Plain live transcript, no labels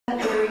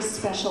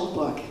special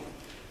book.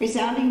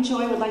 Resounding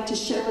Joy would like to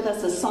share with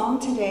us a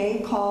song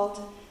today called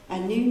A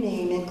New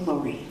Name in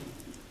Glory.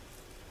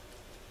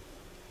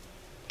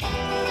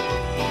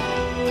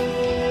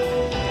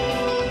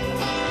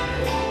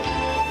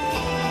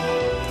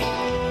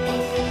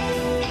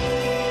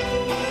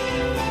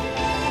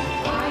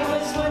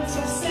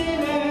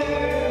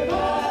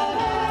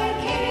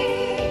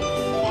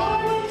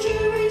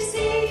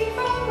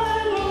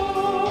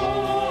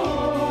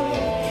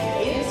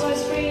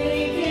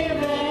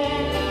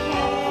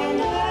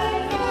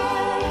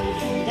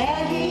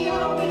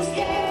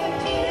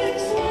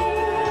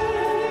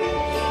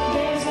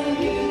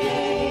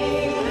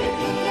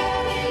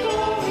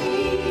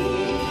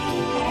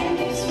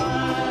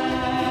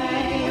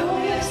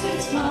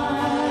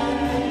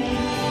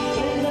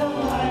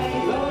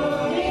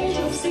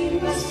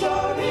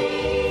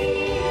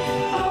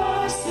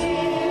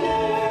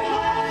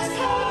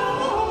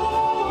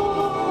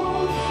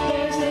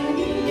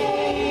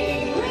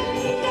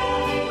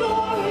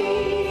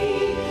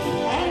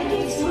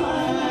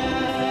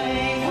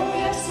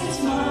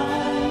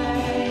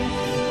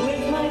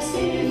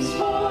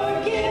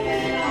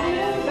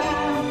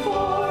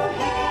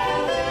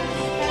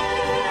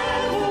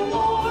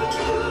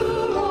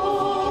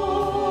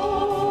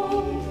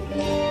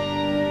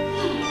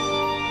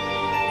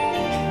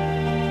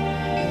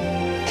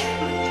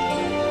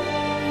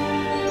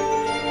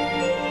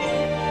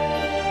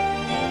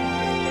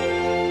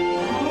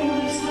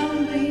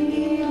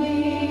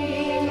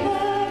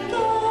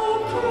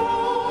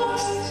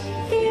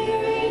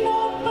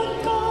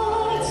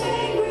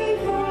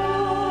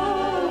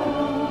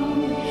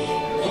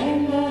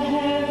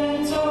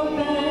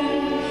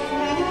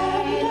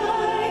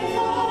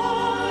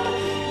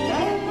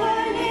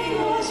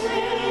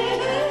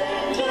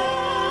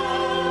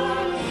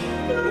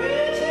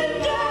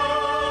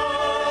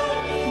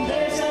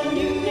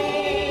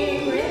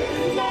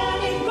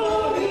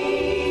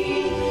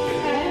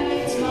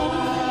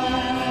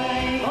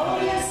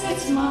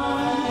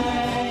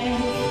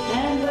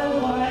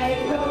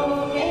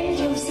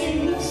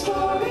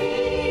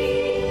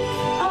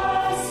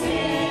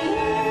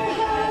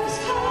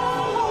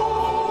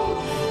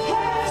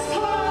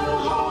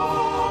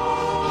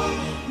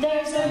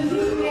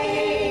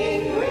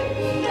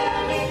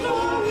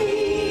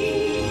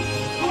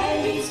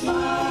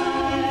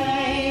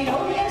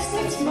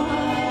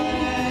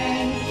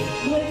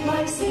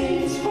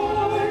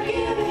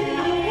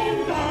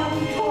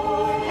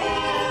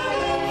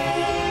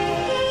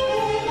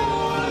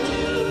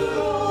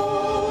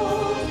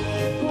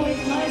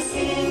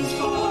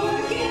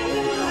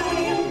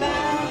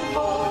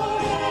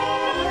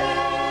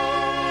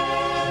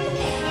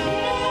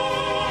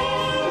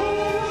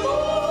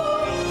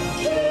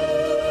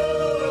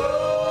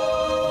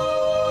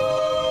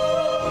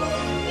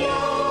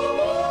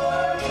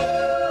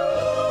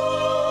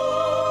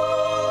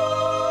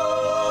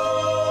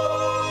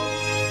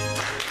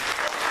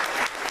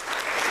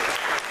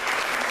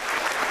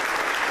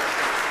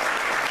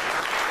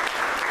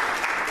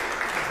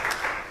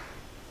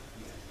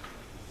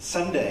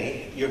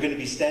 Someday, you're going to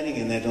be standing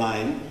in that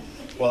line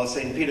while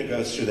St. Peter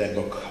goes through that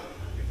book.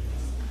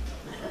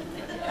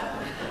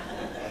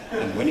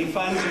 And when he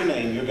finds your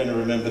name, you're going to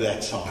remember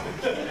that song.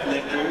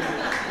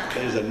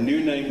 There's a new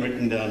name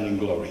written down in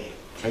glory.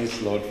 Praise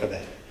the Lord for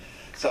that.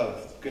 So,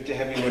 good to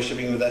have you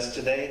worshiping with us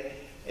today.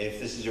 If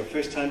this is your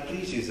first time,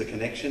 please use the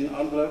connection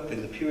envelope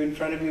in the pew in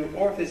front of you,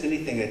 or if there's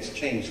anything that's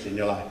changed in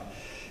your life.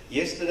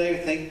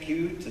 Yesterday, thank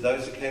you to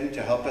those who came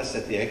to help us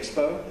at the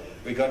expo.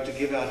 We got to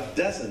give out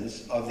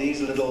dozens of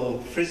these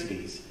little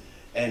frisbees.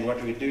 And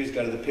what we'd do is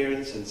go to the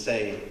parents and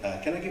say,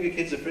 can I give your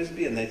kids a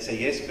frisbee? And they'd say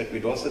yes, but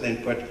we'd also then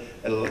put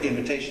a little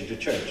invitation to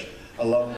church along